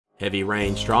Heavy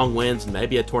rain, strong winds, and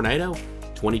maybe a tornado?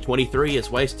 2023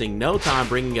 is wasting no time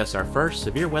bringing us our first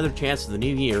severe weather chance of the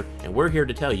new year, and we're here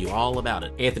to tell you all about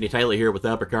it. Anthony Taylor here with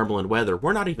Upper Cumberland Weather.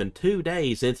 We're not even 2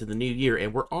 days into the new year,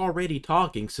 and we're already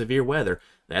talking severe weather.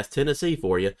 That's Tennessee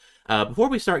for you. Before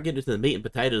we start getting into the meat and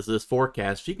potatoes of this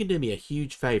forecast, if you can do me a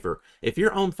huge favor, if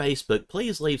you're on Facebook,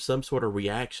 please leave some sort of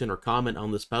reaction or comment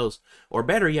on this post, or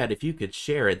better yet, if you could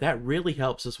share it. That really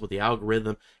helps us with the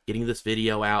algorithm, getting this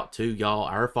video out to y'all,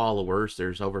 our followers.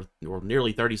 There's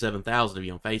nearly 37,000 of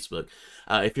you on Facebook.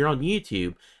 If you're on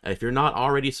YouTube, if you're not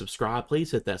already subscribed,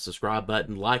 please hit that subscribe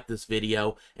button, like this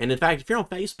video, and in fact, if you're on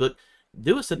Facebook,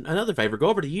 do us another favor, go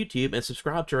over to YouTube and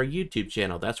subscribe to our YouTube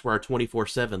channel. That's where our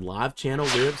 24/7 live channel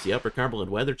lives, the Upper Cumberland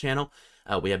Weather Channel.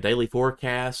 We have daily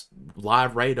forecasts,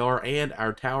 live radar, and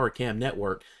our Tower Cam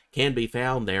network can be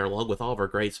found there, along with all of our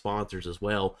great sponsors as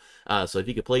well. So if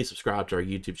you could please subscribe to our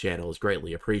YouTube channel, it's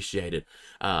greatly appreciated.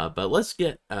 But let's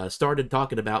get started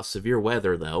talking about severe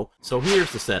weather, though. So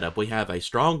here's the setup. We have a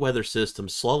strong weather system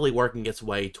slowly working its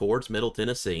way towards Middle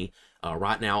Tennessee.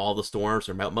 Right now, all the storms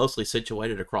are mostly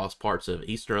situated across parts of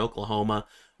eastern Oklahoma,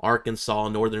 Arkansas,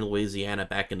 northern Louisiana,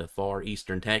 back into far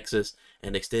eastern Texas,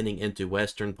 and extending into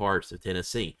western parts of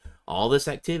Tennessee. All this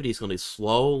activity is going to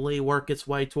slowly work its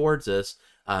way towards us,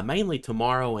 mainly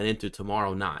tomorrow and into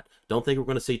tomorrow night. Don't think we're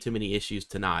going to see too many issues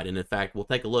tonight. And in fact, we'll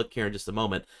take a look here in just a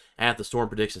moment at the Storm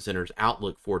Prediction Center's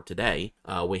outlook for today.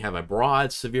 We have a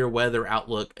broad severe weather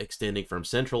outlook extending from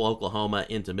central Oklahoma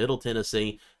into middle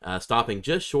Tennessee, stopping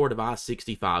just short of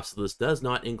I-65. So this does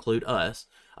not include us.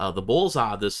 The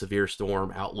bullseye of this severe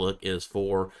storm outlook is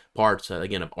for parts,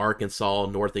 again, of Arkansas,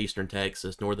 northeastern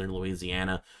Texas, northern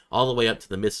Louisiana, all the way up to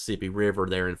the Mississippi River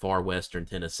there in far western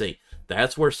Tennessee.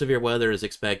 That's where severe weather is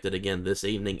expected, again, this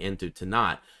evening into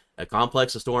tonight. A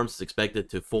complex of storms is expected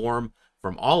to form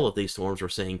from all of these storms we're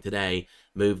seeing today,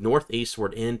 move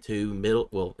northeastward into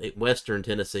western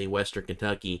Tennessee, western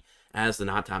Kentucky as the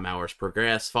nighttime hours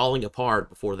progress, falling apart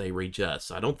before they reach us.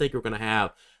 So I don't think we're going to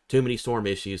have too many storm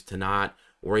issues tonight,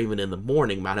 or even in the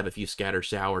morning. Might have a few scattered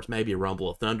showers, maybe a rumble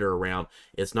of thunder around.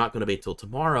 It's not going to be till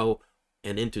tomorrow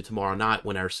and into tomorrow night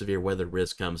when our severe weather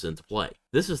risk comes into play.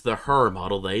 This is the HRRR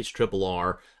model, the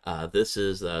HRRR. This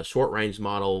is a short-range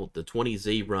model, the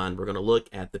 20Z run. We're going to look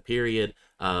at the period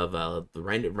of the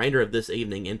remainder of this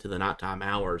evening into the nighttime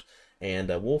hours, and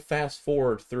we'll fast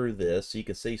forward through this so you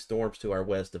can see storms to our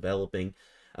west developing,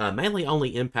 mainly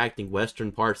only impacting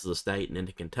western parts of the state and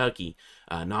into Kentucky,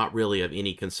 not really of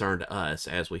any concern to us.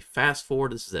 As we fast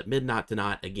forward, this is at midnight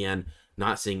tonight, again,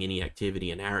 not seeing any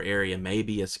activity in our area,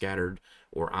 maybe a scattered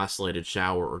or isolated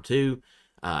shower or two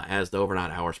as the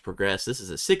overnight hours progress. This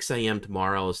is at 6 a.m.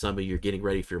 tomorrow as some of you are getting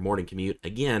ready for your morning commute.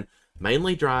 Again,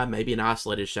 mainly dry, maybe an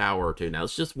isolated shower or two. Now,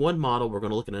 it's just one model. We're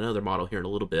going to look at another model here in a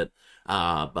little bit.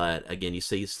 But again, you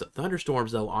see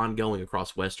thunderstorms, though, ongoing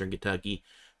across western Kentucky,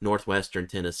 northwestern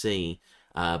Tennessee.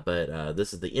 But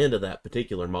this is the end of that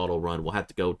particular model run. We'll have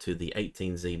to go to the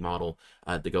 18Z model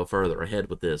to go further ahead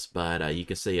with this. But you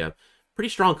can see a pretty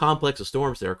strong complex of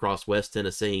storms there across West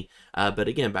Tennessee. But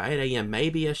again, by 8 a.m.,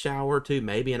 maybe a shower or two,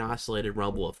 maybe an isolated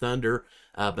rumble of thunder,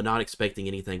 but not expecting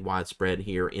anything widespread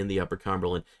here in the Upper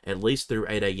Cumberland, at least through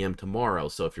 8 a.m. tomorrow.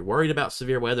 So if you're worried about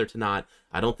severe weather tonight,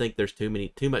 I don't think there's too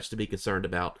much to be concerned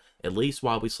about, at least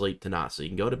while we sleep tonight. So you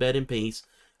can go to bed in peace.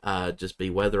 Just be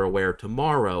weather aware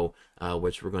tomorrow,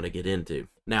 which we're going to get into.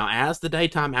 Now, as the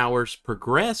daytime hours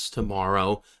progress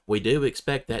tomorrow, we do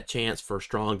expect that chance for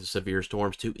strong to severe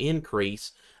storms to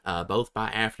increase, both by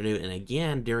afternoon and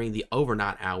again during the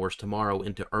overnight hours tomorrow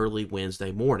into early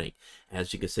Wednesday morning.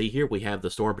 As you can see here, we have the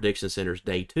Storm Prediction Center's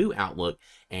Day 2 outlook,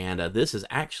 and this has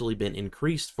actually been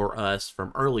increased for us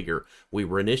from earlier. We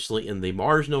were initially in the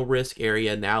marginal risk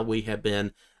area. Now we have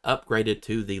been upgraded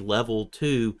to the level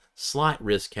 2 slight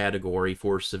risk category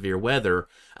for severe weather,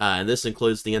 and this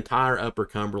includes the entire Upper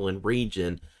Cumberland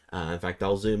region. In fact,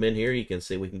 I'll zoom in here. You can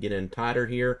see we can get in tighter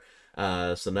here.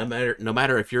 So no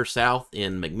matter if you're south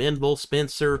in McMinnville,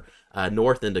 Spencer,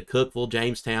 north into Cookeville,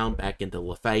 Jamestown, back into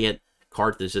Lafayette,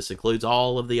 Carthage, this includes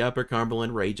all of the Upper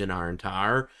Cumberland region. Our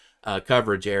entire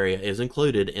coverage area is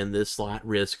included in this slight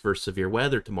risk for severe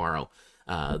weather tomorrow.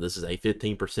 This is a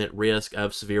 15% risk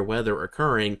of severe weather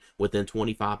occurring within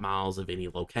 25 miles of any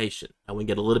location. Now we can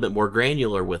get a little bit more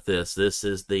granular with this. This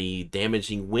is the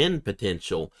damaging wind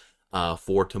potential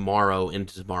for tomorrow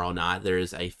into tomorrow night. There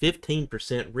is a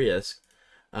 15% risk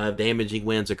of damaging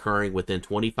winds occurring within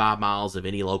 25 miles of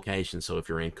any location. So if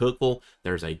you're in Cookeville,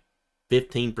 there's a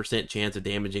 15% chance of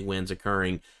damaging winds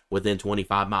occurring within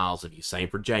 25 miles of you. Same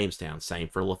for Jamestown, same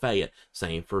for Lafayette,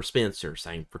 same for Spencer,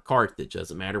 same for Carthage.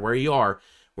 Doesn't matter where you are,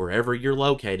 wherever you're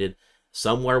located,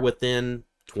 somewhere within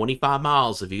 25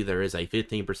 miles of you, there is a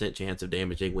 15% chance of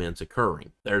damaging winds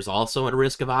occurring. There's also a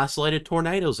risk of isolated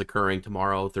tornadoes occurring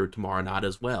tomorrow through tomorrow night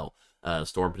as well.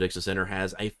 Storm Prediction Center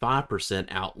has a 5%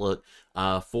 outlook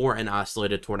for an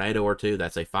isolated tornado or two.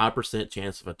 That's a 5%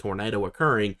 chance of a tornado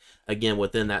occurring, again,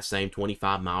 within that same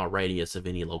 25-mile radius of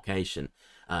any location.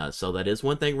 So that is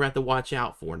one thing we're going to have to watch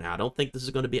out for. Now, I don't think this is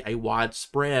going to be a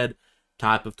widespread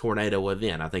type of tornado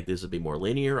event. I think this would be more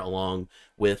linear along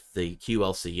with the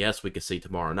QLCS we could see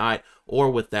tomorrow night, or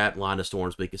with that line of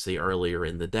storms we could see earlier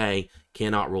in the day.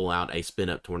 Cannot rule out a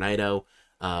spin-up tornado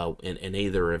in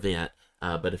either event.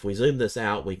 But if we zoom this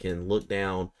out, we can look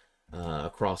down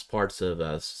across parts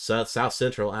of south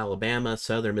central Alabama,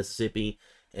 southern Mississippi,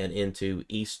 and into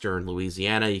eastern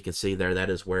Louisiana. You can see there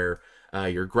that is where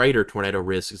your greater tornado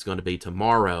risk is going to be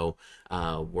tomorrow,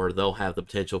 where they'll have the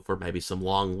potential for maybe some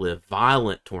long-lived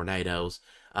violent tornadoes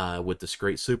with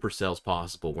discrete supercells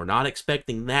possible. We're not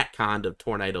expecting that kind of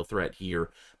tornado threat here,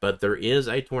 but there is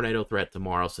a tornado threat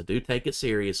tomorrow, so do take it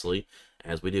seriously,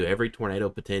 as we do every tornado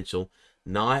potential.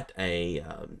 Not a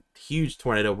huge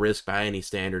tornado risk by any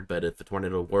standard, but if the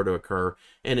tornado were to occur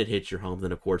and it hits your home,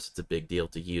 then of course it's a big deal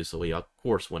to you, so we of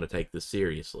course want to take this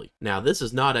seriously. Now, this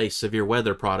is not a severe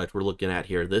weather product we're looking at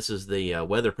here. This is the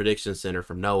Weather Prediction Center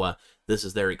from NOAA. This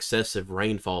is their excessive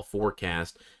rainfall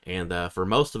forecast, and for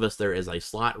most of us there is a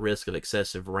slight risk of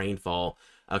excessive rainfall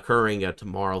occurring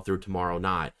tomorrow through tomorrow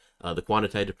night. The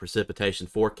quantitative precipitation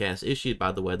forecast issued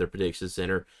by the Weather Prediction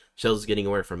Center shows us getting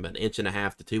anywhere from 1.5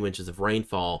 inches to 2 inches of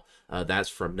rainfall. That's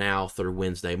from now through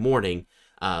Wednesday morning.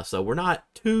 So we're not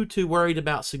too worried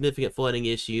about significant flooding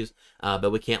issues,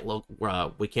 but we can't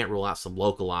rule out some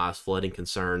localized flooding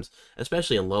concerns,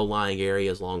 especially in low-lying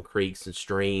areas along creeks and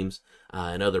streams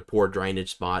and other poor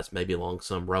drainage spots, maybe along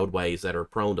some roadways that are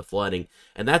prone to flooding.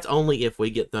 And that's only if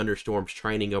we get thunderstorms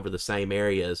training over the same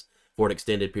areas for an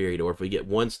extended period, or if we get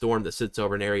one storm that sits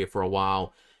over an area for a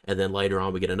while and then later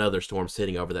on we get another storm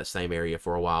sitting over that same area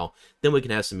for a while, then we can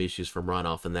have some issues from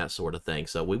runoff and that sort of thing.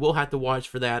 So we will have to watch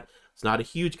for that. It's not a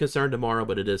huge concern tomorrow,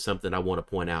 but it is something I want to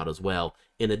point out as well,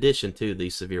 in addition to the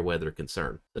severe weather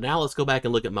concern. So now let's go back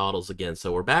and look at models again.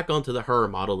 So we're back onto the HRRR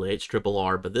model, the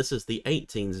HRRR, but this is the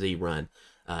 18Z run.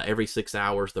 Every 6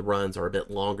 hours the runs are a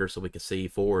bit longer, so we can see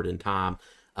forward in time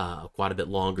quite a bit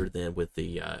longer than with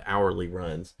the hourly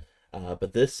runs.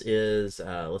 But this is,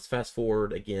 let's fast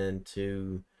forward again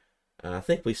to, I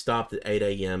think we stopped at 8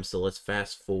 a.m., so let's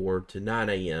fast forward to 9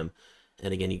 a.m.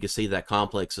 And again, you can see that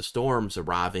complex of storms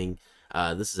arriving.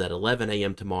 This is at 11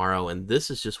 a.m. tomorrow, and this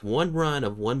is just one run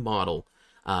of one model.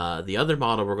 The other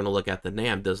model we're going to look at, the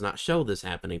NAM, does not show this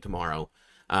happening tomorrow.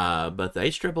 But the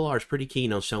HRRR is pretty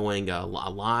keen on showing a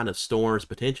line of storms,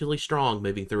 potentially strong,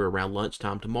 moving through around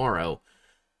lunchtime tomorrow,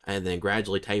 and then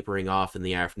gradually tapering off in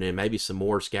the afternoon. Maybe some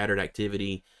more scattered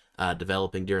activity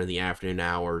developing during the afternoon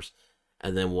hours.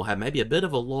 And then we'll have maybe a bit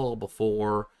of a lull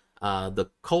before the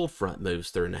cold front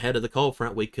moves through. And ahead of the cold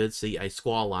front, we could see a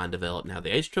squall line develop. Now, the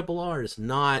HRRR is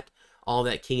not all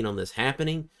that keen on this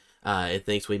happening. It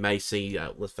thinks we may see,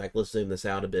 in fact, let's zoom this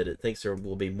out a bit. It thinks there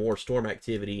will be more storm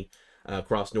activity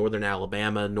across northern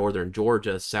Alabama, northern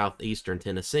Georgia, southeastern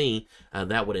Tennessee.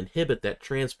 That would inhibit that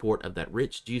transport of that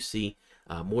rich, juicy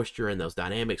moisture and those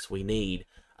dynamics we need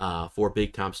for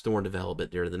big-time storm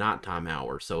development during the nighttime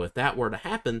hours. So if that were to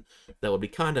happen, that would be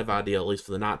kind of ideal, at least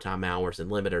for the nighttime hours,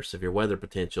 and limit our severe weather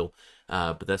potential.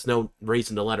 But that's no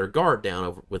reason to let our guard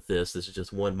down with this. This is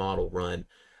just one model run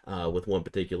with one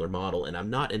particular model, and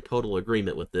I'm not in total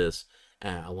agreement with this,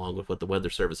 along with what the Weather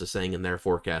Service is saying in their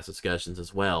forecast discussions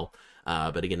as well.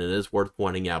 But again, it is worth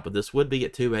pointing out. But this would be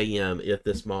at 2 a.m. if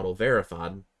this model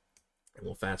verified. And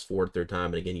we'll fast forward through time,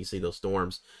 and again, you see those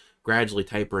storms gradually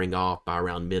tapering off by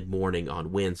around mid-morning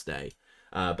on Wednesday.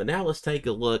 But now let's take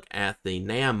a look at the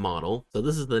NAM model. So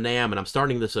this is the NAM, and I'm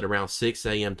starting this at around 6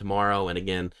 a.m. tomorrow. And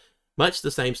again, much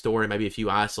the same story, maybe a few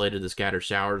isolated scattered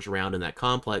showers around in that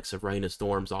complex of rain and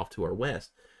storms off to our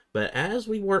west. But as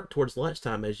we work towards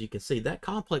lunchtime, as you can see, that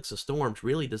complex of storms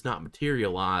really does not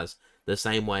materialize the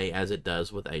same way as it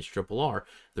does with HRRR.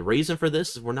 The reason for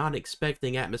this is we're not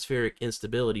expecting atmospheric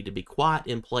instability to be quite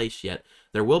in place yet.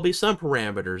 There will be some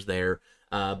parameters there,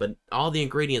 but all the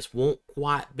ingredients won't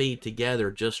quite be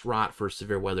together just right for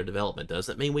severe weather development.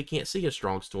 Doesn't mean we can't see a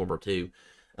strong storm or two,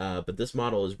 but this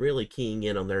model is really keying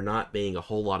in on there not being a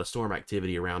whole lot of storm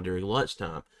activity around during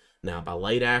lunchtime. Now, by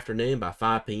late afternoon, by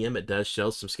 5 p.m., it does show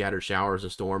some scattered showers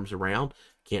and storms around.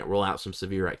 Can't rule out some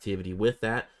severe activity with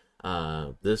that.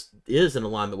 This is in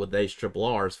alignment with the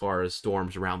HRRR as far as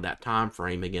storms around that time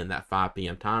frame, again, that 5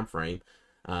 p.m. time frame.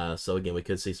 So again, we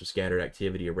could see some scattered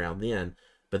activity around then.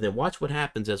 But then watch what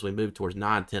happens as we move towards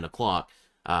 9, 10 o'clock.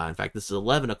 In fact, this is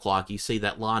 11 o'clock. You see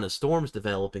that line of storms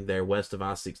developing there west of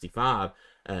I-65,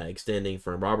 extending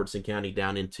from Robertson County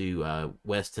down into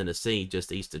West Tennessee,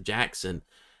 just east of Jackson.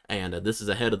 And this is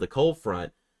ahead of the cold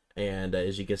front. And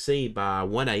as you can see, by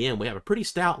 1 a.m., we have a pretty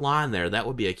stout line there. That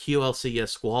would be a QLCS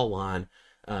squall line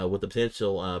with the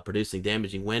potential producing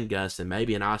damaging wind gusts and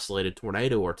maybe an isolated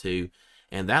tornado or two.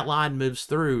 And that line moves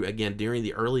through, again, during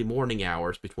the early morning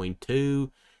hours between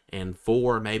 2 and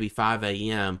 4, maybe 5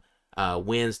 a.m.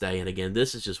 Wednesday. And again,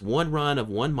 this is just one run of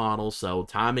one model, so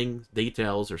timing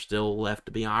details are still left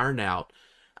to be ironed out.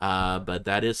 But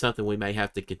that is something we may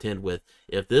have to contend with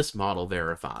if this model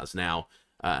verifies. Now,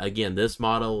 again, this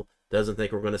model doesn't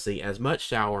think we're going to see as much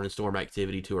shower and storm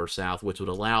activity to our south, which would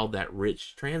allow that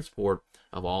rich transport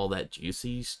of all that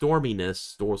juicy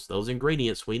storminess, those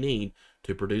ingredients we need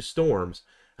to produce storms.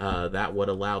 That would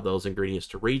allow those ingredients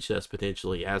to reach us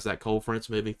potentially as that cold front's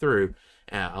moving through,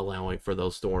 allowing for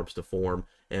those storms to form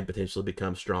and potentially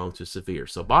become strong to severe.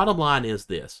 So bottom line is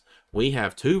this: we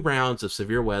have 2 rounds of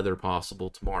severe weather possible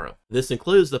tomorrow. This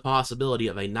includes the possibility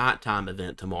of a nighttime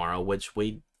event tomorrow, which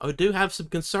we do have some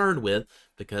concern with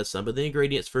because some of the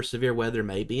ingredients for severe weather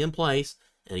may be in place.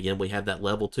 And again, we have that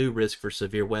level 2 risk for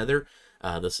severe weather.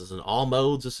 This is in all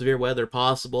modes of severe weather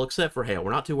possible, except for hail.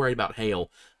 We're not too worried about hail,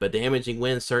 but damaging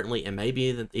winds certainly, and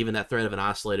maybe even that threat of an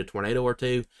isolated tornado or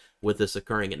two with this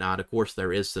occurring at night. Of course,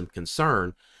 there is some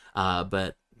concern,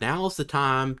 but now's the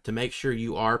time to make sure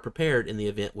you are prepared in the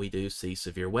event we do see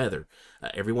severe weather.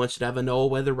 Everyone should have a NOAA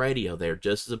weather radio. They're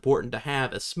just as important to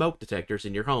have as smoke detectors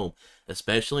in your home,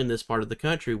 especially in this part of the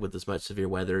country with as much severe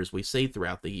weather as we see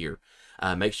throughout the year.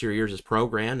 Make sure yours is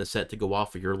programmed and set to go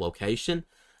off for your location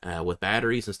with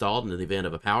batteries installed in the event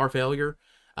of a power failure.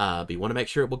 But you want to make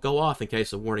sure it will go off in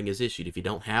case a warning is issued. If you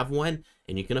don't have one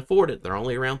and you can afford it, they're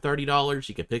only around $30.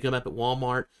 You can pick them up at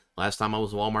Walmart. Last time I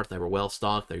was at Walmart, they were well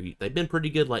stocked. They've been pretty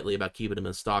good lately about keeping them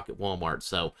in stock at Walmart.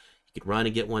 So you can run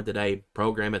and get one today,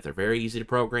 program it. They're very easy to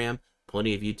program.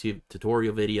 Plenty of YouTube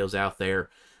tutorial videos out there.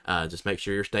 Just make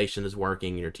sure your station is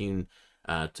working and you're tuned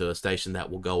to a station that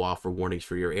will go off for warnings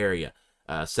for your area.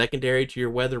 Secondary to your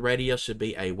weather radio should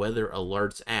be a weather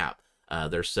alerts app.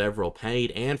 There's several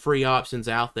paid and free options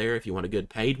out there. If you want a good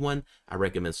paid one, I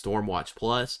recommend Stormwatch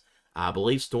Plus. I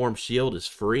believe Storm Shield is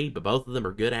free, but both of them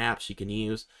are good apps you can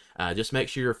use. Just make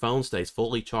sure your phone stays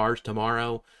fully charged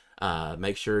tomorrow.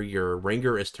 Make sure your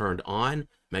ringer is turned on.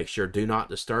 Make sure Do Not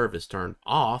Disturb is turned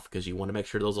off because you want to make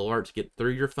sure those alerts get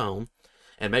through your phone.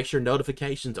 And make sure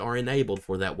notifications are enabled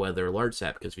for that weather alerts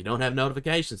app, because if you don't have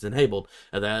notifications enabled,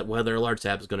 that weather alerts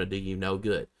app is going to do you no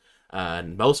good.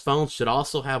 And most phones should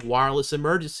also have wireless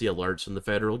emergency alerts from the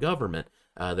federal government.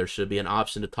 There should be an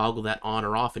option to toggle that on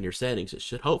or off in your settings. It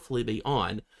should hopefully be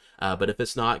on, but if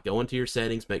it's not, go into your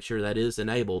settings, make sure that is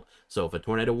enabled. So if a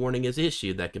tornado warning is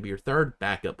issued, that can be your third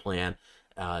backup plan,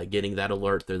 getting that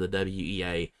alert through the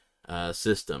WEA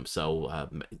system. So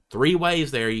 3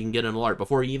 ways there you can get an alert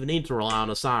before you even need to rely on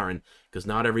a siren, because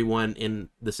not everyone in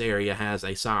this area has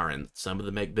a siren. Some of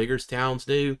the bigger towns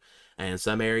do, and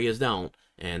some areas don't.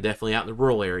 And definitely out in the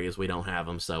rural areas, we don't have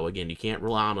them. So again, you can't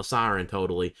rely on a siren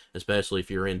totally, especially if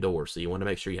you're indoors. So you want to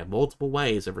make sure you have multiple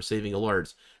ways of receiving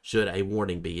alerts should a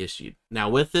warning be issued. Now,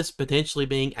 with this potentially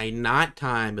being a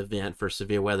nighttime event for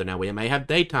severe weather, now we may have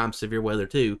daytime severe weather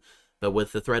too, but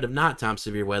with the threat of nighttime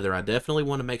severe weather, I definitely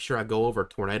want to make sure I go over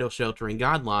tornado sheltering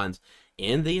guidelines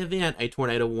in the event a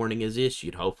tornado warning is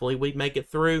issued. Hopefully we make it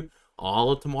through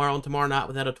all of tomorrow and tomorrow night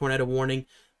without a tornado warning.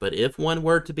 But if one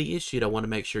were to be issued, I want to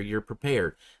make sure you're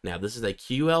prepared. Now, this is a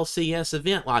QLCS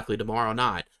event likely tomorrow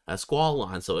night, a squall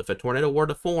line. So if a tornado were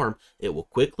to form, it will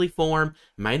quickly form,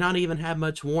 may not even have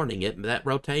much warning. That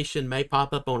rotation may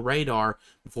pop up on radar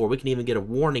before we can even get a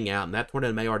warning out, and that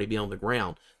tornado may already be on the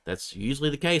ground. That's usually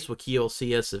the case with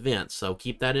QLCS events, so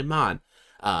keep that in mind.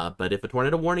 But if a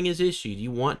tornado warning is issued,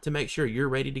 you want to make sure you're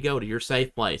ready to go to your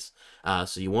safe place.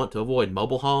 So you want to avoid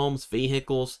mobile homes,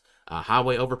 vehicles.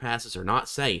 Highway overpasses are not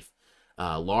safe.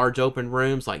 Large open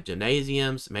rooms like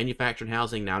gymnasiums, manufactured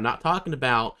housing. Now, I'm not talking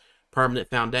about permanent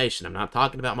foundation. I'm not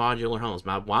talking about modular homes.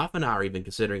 My wife and I are even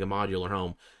considering a modular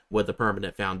home with a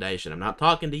permanent foundation. I'm not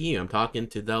talking to you. I'm talking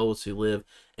to those who live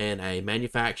in a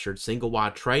manufactured single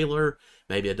wide trailer,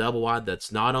 maybe a double wide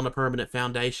that's not on a permanent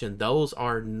foundation. Those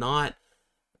are not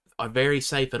very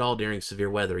safe at all during severe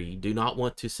weather. You do not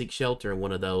want to seek shelter in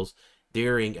one of those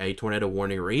during a tornado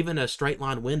warning or even a straight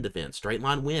line wind event. Straight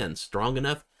line winds, strong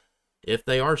enough, if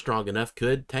they are strong enough,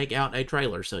 could take out a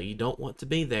trailer. So you don't want to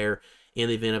be there in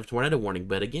the event of a tornado warning.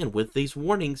 But again, with these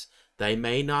warnings, they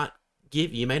may not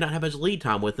give, you may not have much lead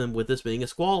time with them, with this being a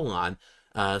squall line.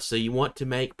 So you want to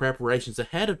make preparations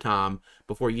ahead of time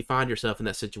before you find yourself in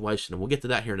that situation. And we'll get to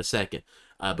that here in a second.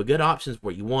 But good options,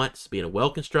 what you want is to be in a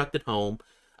well-constructed home.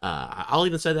 I'll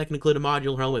even say that can include a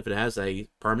modular home if it has a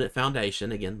permanent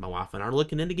foundation. Again, my wife and I are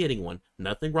looking into getting one.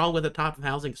 Nothing wrong with the type of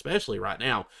housing, especially right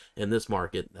now in this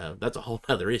market. That's a whole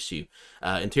other issue.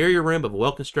 Interior room of a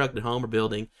well-constructed home or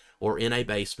building, or in a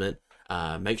basement.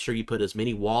 Make sure you put as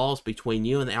many walls between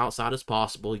you and the outside as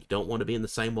possible. You don't want to be in the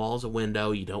same wall as a window.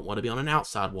 You don't want to be on an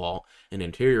outside wall. An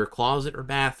interior closet or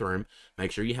bathroom.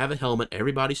 Make sure you have a helmet.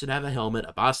 Everybody should have a helmet.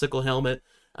 A bicycle helmet,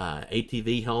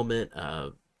 ATV helmet,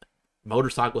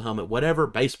 motorcycle helmet, whatever,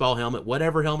 baseball helmet,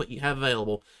 whatever helmet you have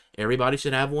available. Everybody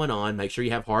should have one on. Make sure you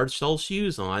have hard sole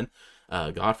shoes on.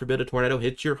 God forbid a tornado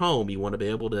hits your home. You want to be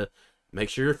able to make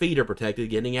sure your feet are protected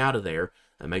getting out of there.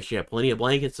 And make sure you have plenty of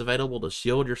blankets available to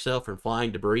shield yourself from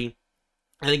flying debris.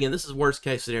 And again, this is worst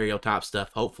case scenario type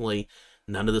stuff. Hopefully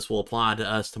none of this will apply to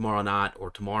us tomorrow night or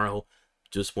tomorrow.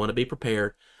 Just want to be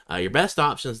prepared. Your best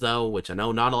options though, which I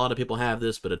know not a lot of people have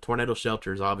this, but a tornado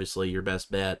shelter is obviously your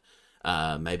best bet.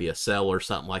 Maybe a cell or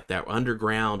something like that,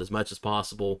 underground as much as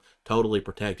possible, totally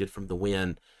protected from the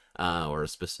wind, or a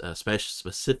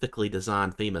specifically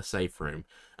designed FEMA safe room.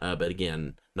 But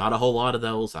again, not a whole lot of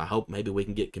those. I hope maybe we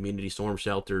can get community storm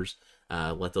shelters,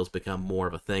 let those become more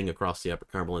of a thing across the Upper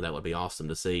Cumberland. That would be awesome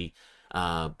to see.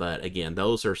 But again,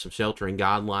 those are some sheltering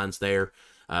guidelines there.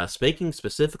 Speaking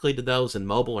specifically to those in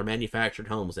mobile or manufactured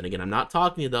homes, and again, I'm not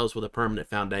talking to those with a permanent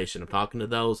foundation. I'm talking to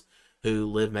those who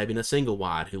live maybe in a single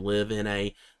wide, who live in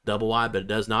a double wide, but it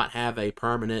does not have a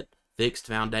permanent fixed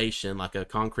foundation like a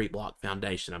concrete block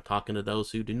foundation. I'm talking to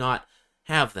those who do not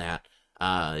have that.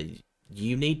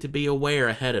 You need to be aware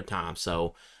ahead of time.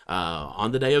 So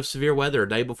on the day of severe weather, a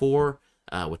day before,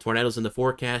 with tornadoes in the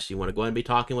forecast, you want to go ahead and be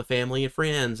talking with family and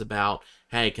friends about,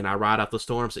 hey, can I ride out the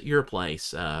storms at your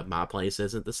place? My place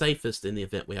isn't the safest in the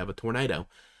event we have a tornado.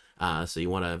 So you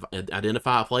want to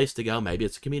identify a place to go. Maybe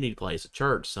it's a community place, a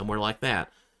church, somewhere like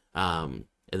that. And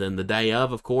then the day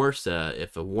of course,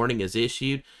 if a warning is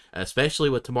issued, especially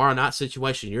with tomorrow night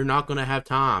situation, you're not going to have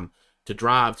time to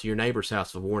drive to your neighbor's house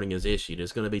if a warning is issued.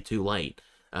 It's going to be too late.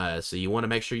 So you want to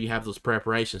make sure you have those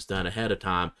preparations done ahead of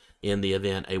time in the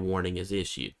event a warning is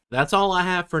issued. That's all I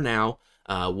have for now.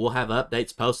 We'll have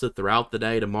updates posted throughout the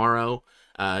day tomorrow.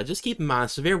 Just keep in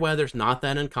mind, severe weather is not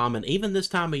that uncommon. Even this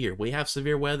time of year, we have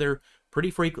severe weather pretty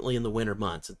frequently in the winter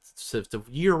months. It's a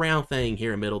year-round thing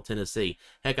here in Middle Tennessee.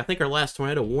 Heck, I think our last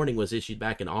tornado warning was issued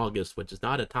back in August, which is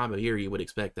not a time of year you would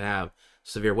expect to have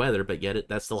severe weather, but yet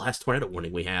that's the last tornado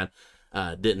warning we had.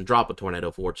 Didn't drop a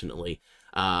tornado, fortunately.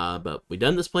 But we've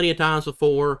done this plenty of times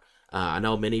before. I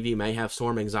know many of you may have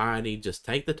storm anxiety. Just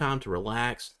take the time to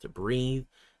relax, to breathe.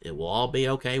 It will all be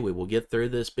okay. We will get through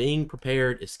this. Being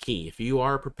prepared is key. If you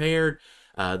are prepared,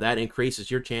 that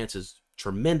increases your chances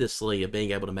tremendously of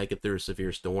being able to make it through a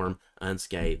severe storm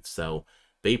unscathed. So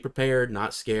be prepared,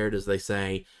 not scared, as they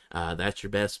say. That's your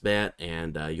best bet,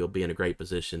 and you'll be in a great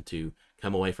position to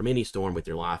come away from any storm with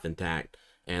your life intact.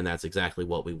 And that's exactly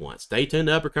what we want. Stay tuned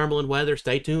to Upper Cumberland Weather.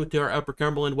 Stay tuned to our Upper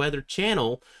Cumberland Weather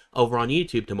channel over on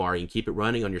YouTube tomorrow. You can keep it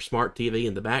running on your smart TV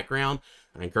in the background.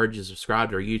 I encourage you to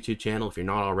subscribe to our YouTube channel if you're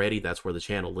not already. That's where the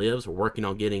channel lives. We're working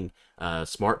on getting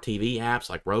smart TV apps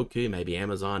like Roku, maybe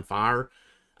Amazon Fire.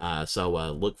 So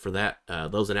look for that.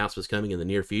 Those announcements coming in the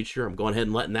near future. I'm going ahead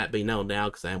and letting that be known now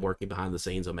because I am working behind the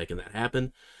scenes on making that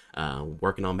happen.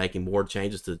 Working on making more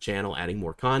changes to the channel, adding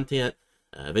more content.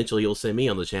 Eventually you'll see me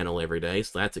on the channel every day,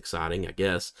 so that's exciting, I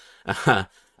guess.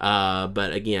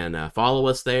 But again, follow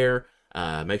us there.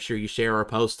 Make sure you share our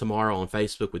post tomorrow on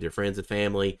Facebook with your friends and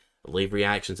family. Leave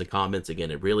reactions and comments.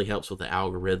 Again, it really helps with the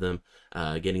algorithm,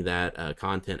 getting that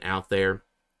content out there.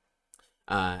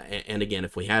 And again,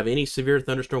 if we have any severe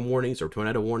thunderstorm warnings or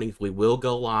tornado warnings, we will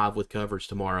go live with coverage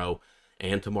tomorrow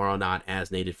and tomorrow night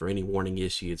as needed for any warning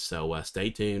issues. So stay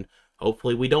tuned.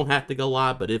 Hopefully we don't have to go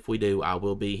live, but if we do, I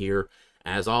will be here.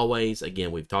 As always,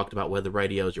 again, we've talked about weather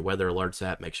radios, your weather alerts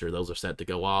app. Make sure those are set to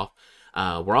go off.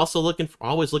 We're also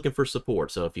always looking for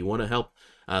support. So if you want to help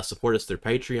support us through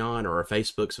Patreon or our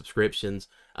Facebook subscriptions,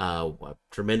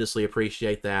 tremendously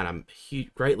appreciate that. I'm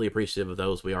greatly appreciative of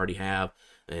those we already have,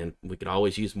 and we could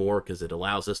always use more because it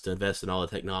allows us to invest in all the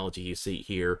technology you see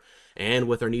here. And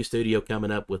with our new studio coming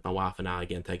up with my wife and I,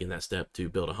 again, taking that step to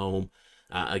build a home.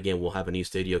 Again, we'll have a new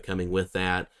studio coming with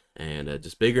that, and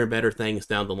just bigger and better things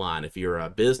down the line. If you're a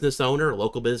business owner, a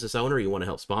local business owner, you want to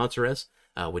help sponsor us,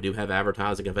 we do have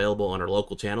advertising available on our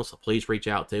local channel, so please reach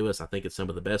out to us. I think it's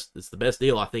the best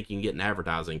deal I think you can get in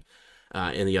advertising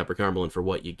in the Upper Cumberland for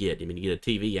what you get. I mean, you get a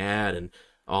TV ad and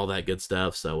all that good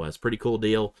stuff. So it's a pretty cool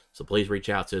deal. So please reach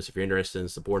out to us if you're interested in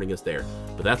supporting us there.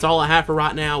 But that's all I have for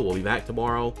right now. We'll be back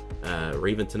tomorrow or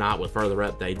even tonight with further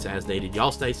updates as needed.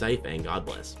 Y'all stay safe and God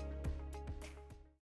bless.